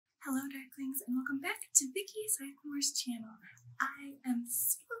Hello darklings, and welcome back to Vicky Sycamore's channel. I am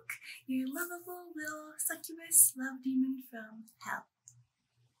Silk, your lovable little succubus love demon from hell.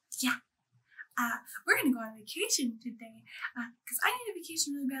 Yeah, we're gonna go on vacation today, because I need a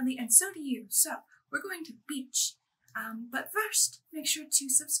vacation really badly, and so do you. So, we're going to the beach. But first, make sure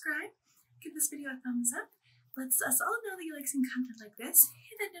to subscribe, give this video a thumbs up, lets us all know that you like seeing content like this,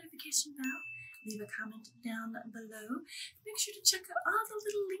 hit that notification bell, leave a comment down below. Make sure to check out all the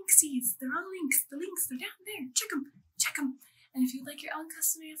little linksies. They're all links. The links, they're down there. Check them. Check them. And if you'd like your own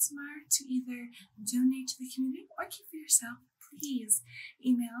custom ASMR to either donate to the community or keep for yourself, please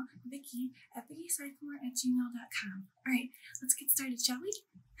email Vicky at vickysycamore@gmail.com. Alright, let's get started, shall we?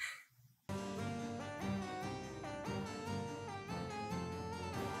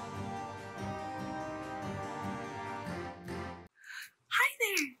 Hi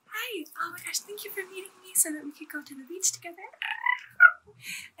there! Hi! Oh my gosh, thank you for meeting me so that we could go to the beach together.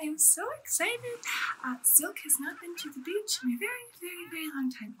 I'm so excited. Silk has not been to the beach in a very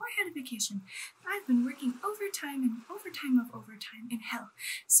long time, or had a vacation. I've been working overtime and overtime of overtime in hell,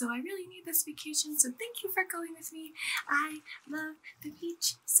 so I really need this vacation, so thank you for going with me. I love the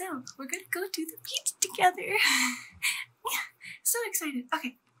beach, so we're gonna go to the beach together. Yeah, so excited.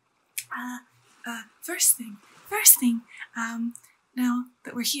 Okay, first thing, now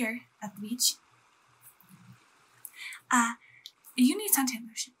that we're here at the beach, you need suntan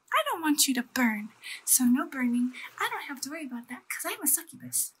lotion. I don't want you to burn, so no burning. I don't have to worry about that because I'm a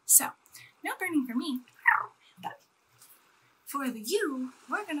succubus. So, no burning for me. But for you,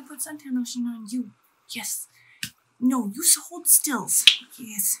 we're gonna put suntan lotion on you. Yes. No, you hold stills.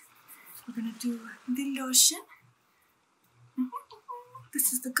 Yes. We're gonna do the lotion.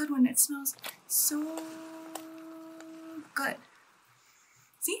 This is the good one. It smells so good.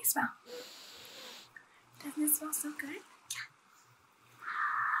 See? Smell. Doesn't it smell so good?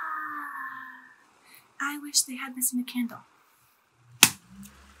 I wish they had this in a candle.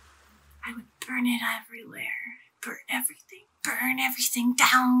 I would burn it everywhere. Burn everything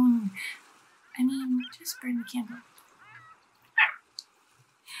down. I mean, just burn the candle.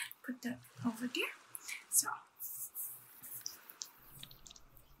 Put that over there. So.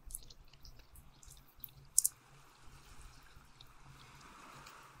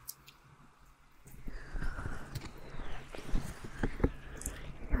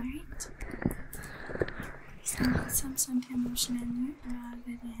 Put some suntan lotion in there, rub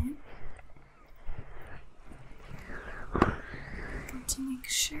it in. Got to make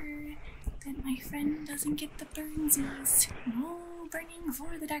sure that my friend doesn't get the burnsies. No burning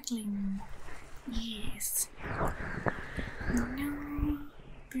for the darkling. Yes. No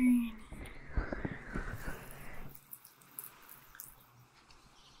burn.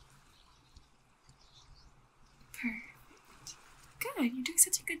 Perfect. Good, you're doing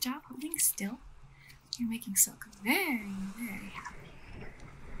such a good job holding still. You're making Silk very happy.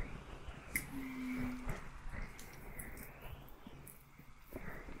 Good.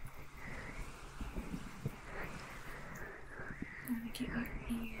 Gotta get your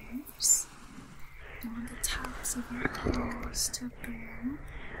ears. Don't want the tops of your toes to burn.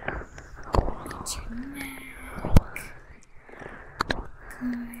 Get your neck.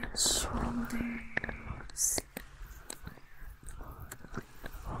 Good. Shoulders.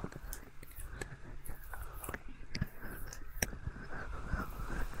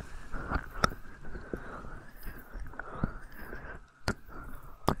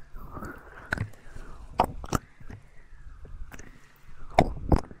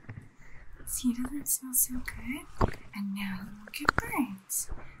 See, doesn't it smell so good? And now you won't get burns.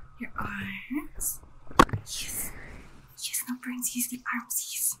 Your arms. Yes. Yes, no burns. Use the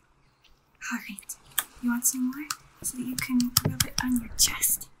armsies. Alright. You want some more? So that you can rub it on your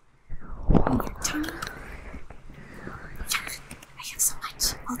chest. On your tummy. Yeah, I have so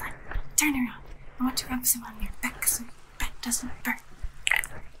much. Hold on. Turn around. I want to rub some on your back so your back doesn't burn.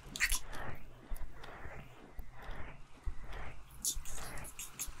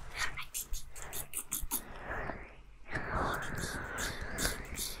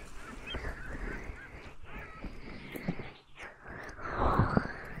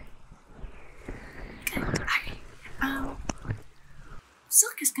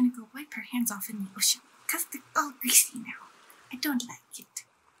 Silk is gonna go wipe her hands off in the ocean, because they're all greasy now. I don't like it.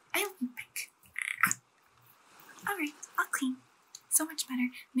 I'll be back. Alright, I'll clean. So much better.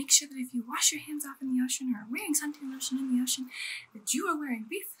 Make sure that if you wash your hands off in the ocean or are wearing suntan lotion in the ocean, that you are wearing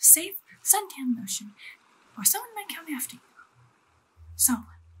safe suntan lotion, or someone might come after you.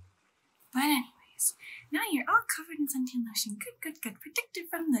 Someone. But anyways, now you're all covered in suntan lotion. Good. Protected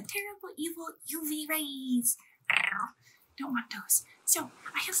from the terrible, evil UV rays. Ow. Don't want those. So,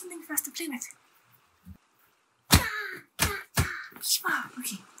 I have something for us to play with. Beachball.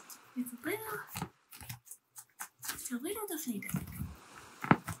 Okay. It's a little deflated.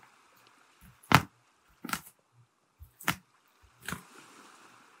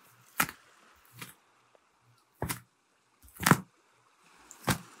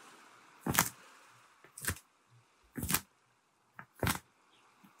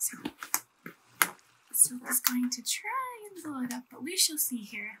 So is going to try and blow it up, but we shall see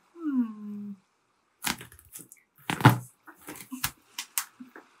here.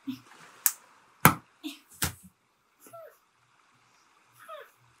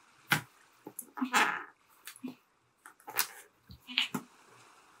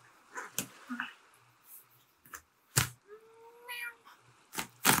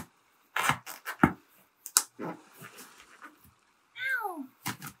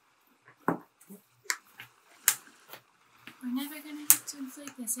 We're never gonna get to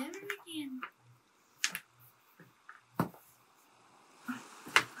inflate this ever again.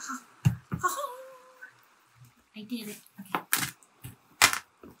 Oh, I did it. Okay.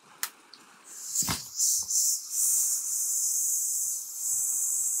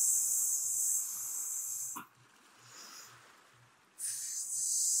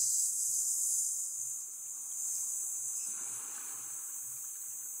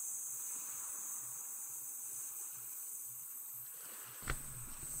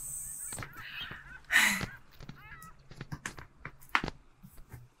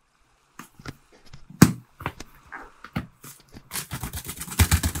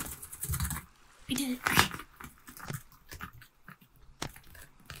 I did it. Okay.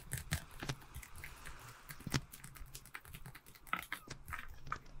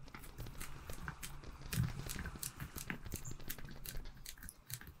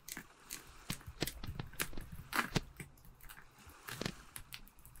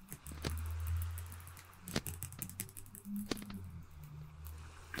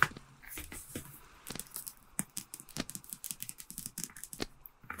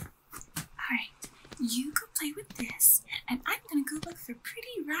 You go play with this, and I'm gonna go look for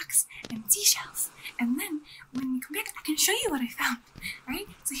pretty rocks and seashells. And then, when we come back, I can show you what I found. Alright?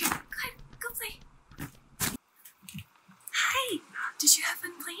 So here, go ahead, go play. Hi! Did you have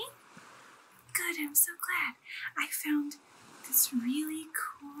fun playing? Good, I'm so glad. I found this really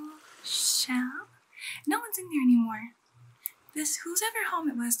cool shell. No one's in there anymore. Whose ever home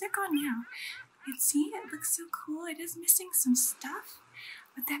it was, they're gone now. See, it looks so cool. It is missing some stuff.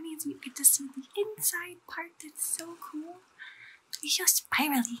 But that means we get to see the inside part that's so cool. It's so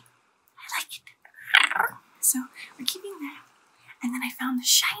spirally. I like it. So we're keeping that. And then I found the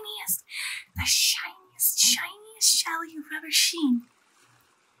shiniest shell you've ever seen.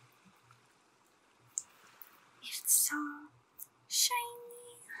 It's so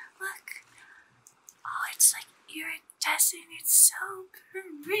shiny. Look. Oh, it's like iridescent. It's so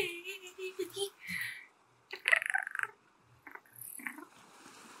pretty.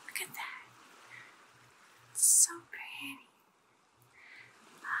 Look at that. It's so pretty.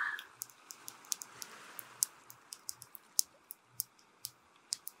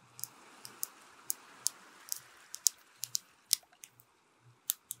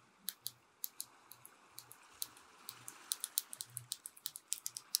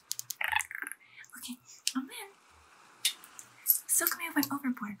 Okay, and then Silk may have went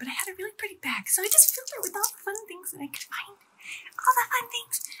overboard, but I had a really pretty bag, so I just filled it with all the fun things that I could find. All the fun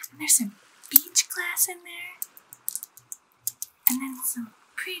things. And there's some beach glass in there. And then some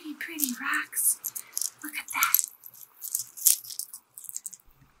pretty rocks. Look at that.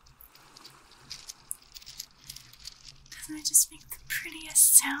 Doesn't it just make the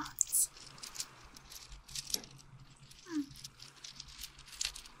prettiest sounds?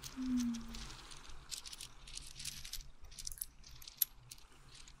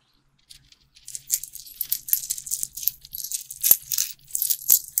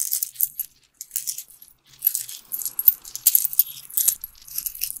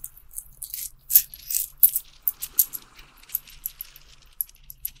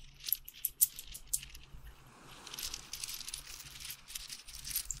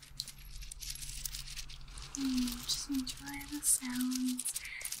 Just enjoy the sounds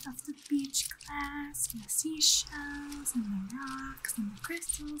of the beach glass and the seashells and the rocks and the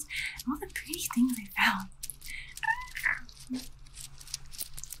crystals and all the pretty things I found.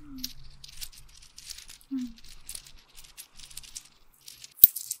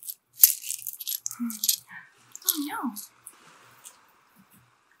 Oh no!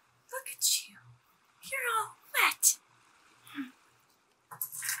 Look at you! You're all wet!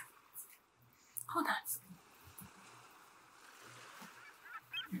 Hold on.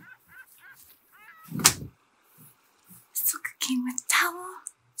 came with towel,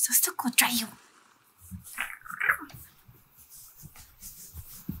 so Silk will dry you.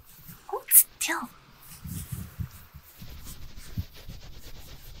 Hold still.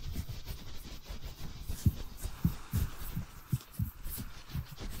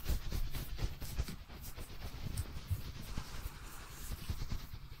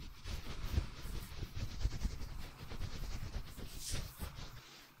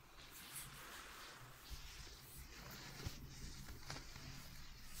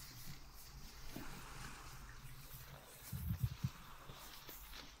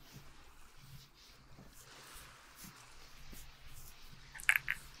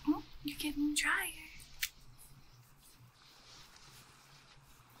 You're getting drier.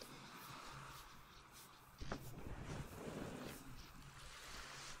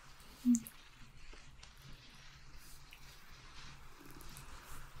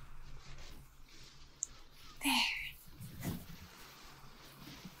 There.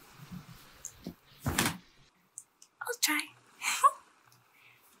 I'll try.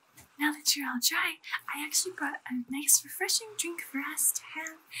 Now that you're all dry, I actually brought a nice refreshing drink for us to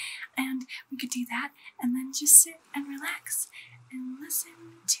have, and we could do that and then just sit and relax and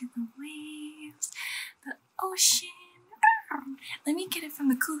listen to the waves, the ocean. Let me get it from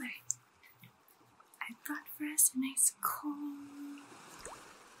the cooler. I brought for us a nice cold,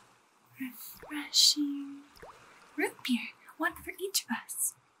 refreshing root beer, one for each of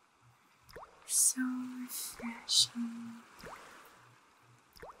us. So refreshing.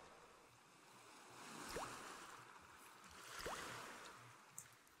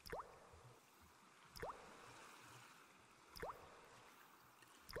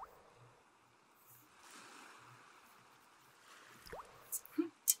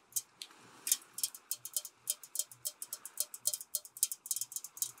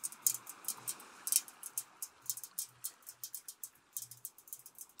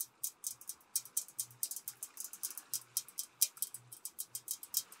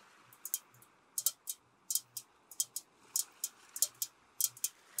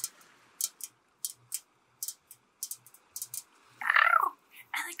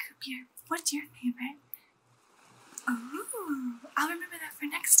 Beer. What's your favorite? Oh, I'll remember that for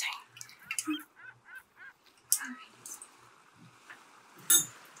next time. Alright.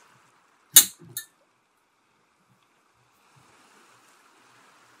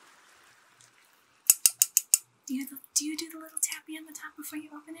 Do you do the little tappy on the top before you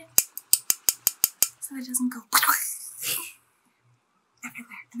open it? So that it doesn't go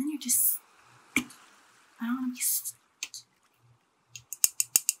everywhere. And then you're just... I don't want to be...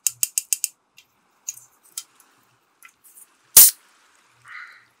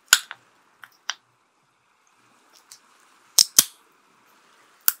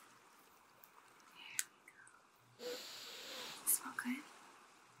 Smell good?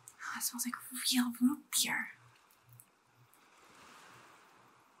 Oh, it smells like real root beer.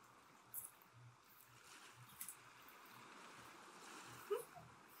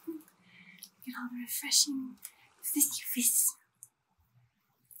 Get all the refreshing fizzy fizz.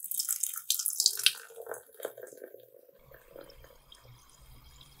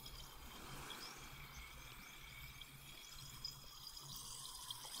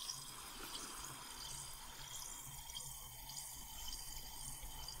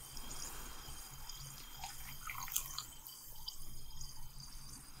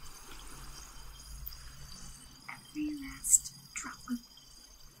 Every last droplet.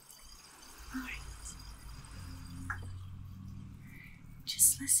 Alright.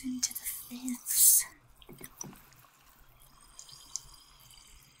 Just listen to the fizz.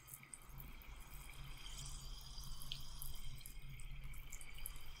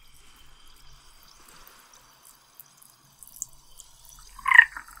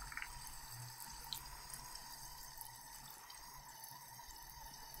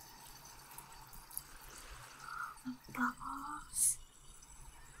 The bubbles.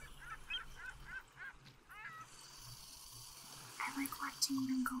 I like watching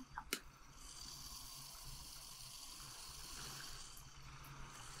them go up.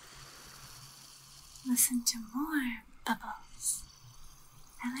 Listen to more bubbles.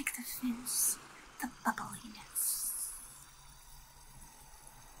 I like the fizz, the bubbliness.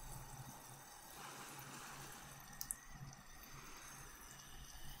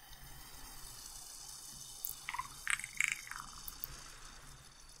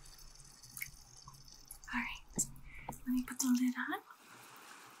 Alright, let me put the lid on.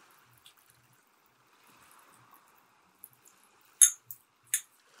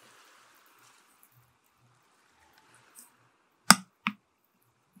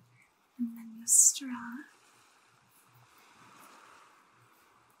 And then the straw.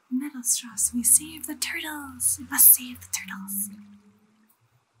 bottle straws. We save the turtles. We must save the turtles.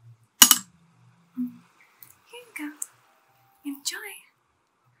 Here you go. Enjoy.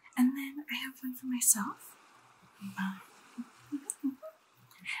 And then I have one for myself.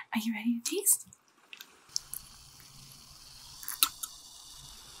 Are you ready to taste?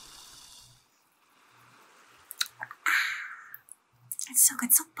 It's so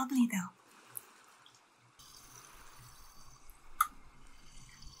good, so bubbly though.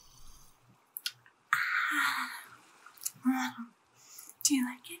 Do you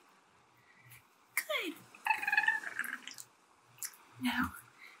like it? Good. Now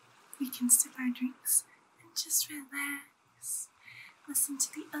we can sip our drinks and just relax. Listen to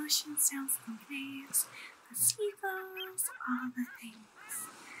the ocean sounds, the waves, the seagulls, all the things.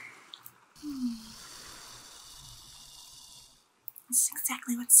 This is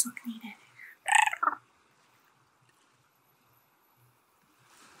exactly what Silk needed.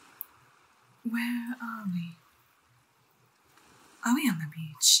 Where are we? Are we on the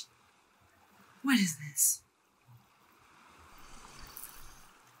beach? What is this?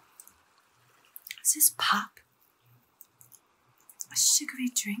 Is this pop? A sugary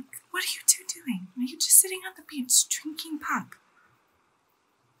drink? What are you two doing? Are you just sitting on the beach drinking pop?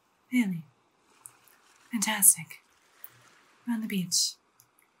 Really? Fantastic. We're on the beach,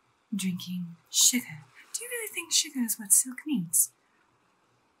 drinking sugar. Do you really think sugar is what Silk needs?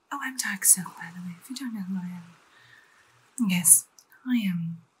 Oh, I'm Dark Silk, by the way, if you don't know who I am. Yes, I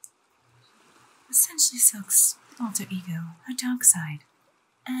am essentially Silk's alter ego, her dark side.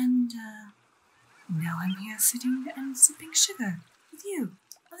 And, now I'm here sitting and sipping sugar with you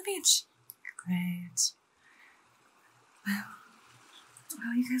on the beach. Great. Well,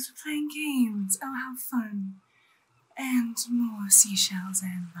 you guys were playing games. Oh, how fun. And more seashells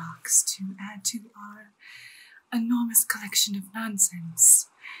and rocks to add to our enormous collection of nonsense.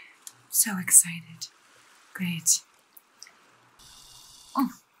 So excited. Great. Oh.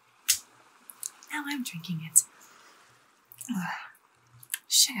 Now I'm drinking it.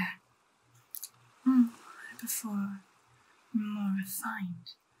 Sugar. Before more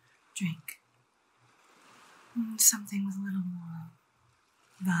refined drink. Something with a little more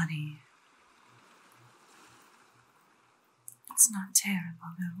body. It's not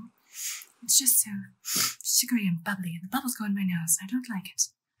terrible, though. It's just so sugary and bubbly, and the bubbles go in my nose. I don't like it.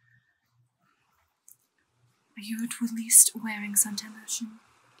 Are you at least wearing suntan lotion?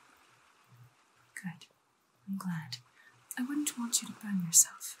 Good. I'm glad. I wouldn't want you to burn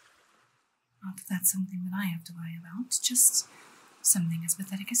yourself. Not that that's something that I have to worry about, just something as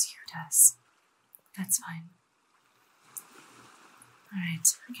pathetic as you does. That's fine.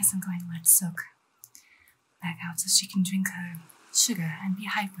 Alright, I guess I'm going to let Silk back out so she can drink her sugar and be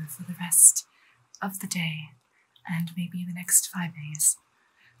hyper for the rest of the day and maybe the next 5 days.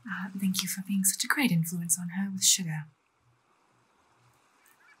 Thank you for being such a great influence on her with sugar.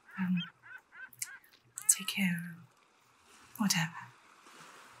 Take care. Whatever.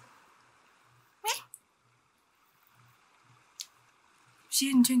 She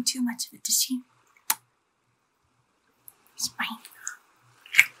didn't drink too much of it, did she? It's fine.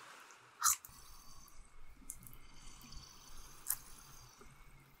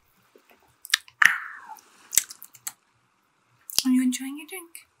 Are you enjoying your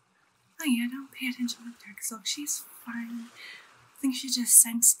drink? Oh yeah, don't pay attention to Dark Silk. She's fine. I think she just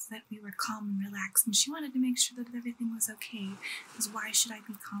sensed that we were calm and relaxed, and she wanted to make sure that everything was okay. Because why should I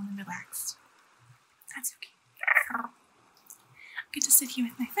be calm and relaxed? That's okay. I get to sit here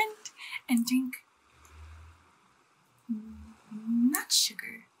with my friend and drink not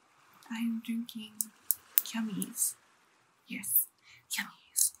sugar. I'm drinking yummies. Yes,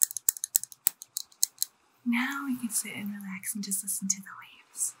 yummies. Now we can sit and relax and just listen to the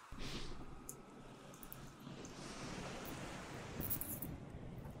waves.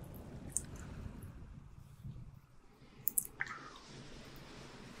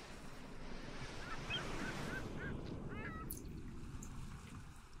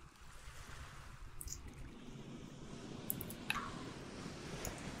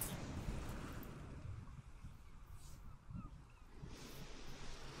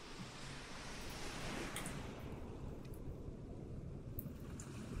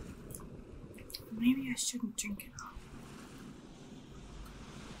 Maybe I shouldn't drink it all.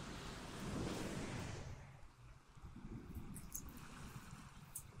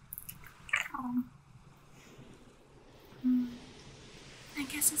 I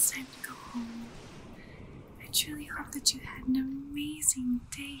guess it's time to go home. I truly hope that you had an amazing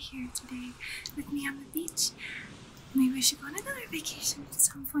day here today with me on the beach. Maybe we should go on another vacation at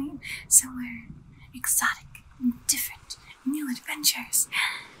some point, somewhere exotic and different, new adventures.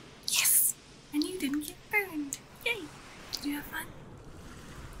 Yeah. And you didn't get burned. Yay! Did you have fun?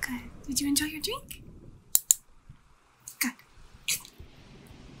 Good. Did you enjoy your drink? Good.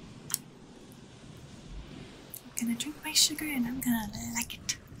 I'm gonna drink my sugar and I'm gonna like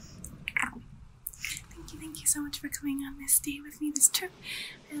it. Thank you so much for coming on this day with me, this trip.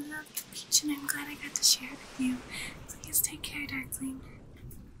 I love the beach and I'm glad I got to share it with you. Please take care, Darkling.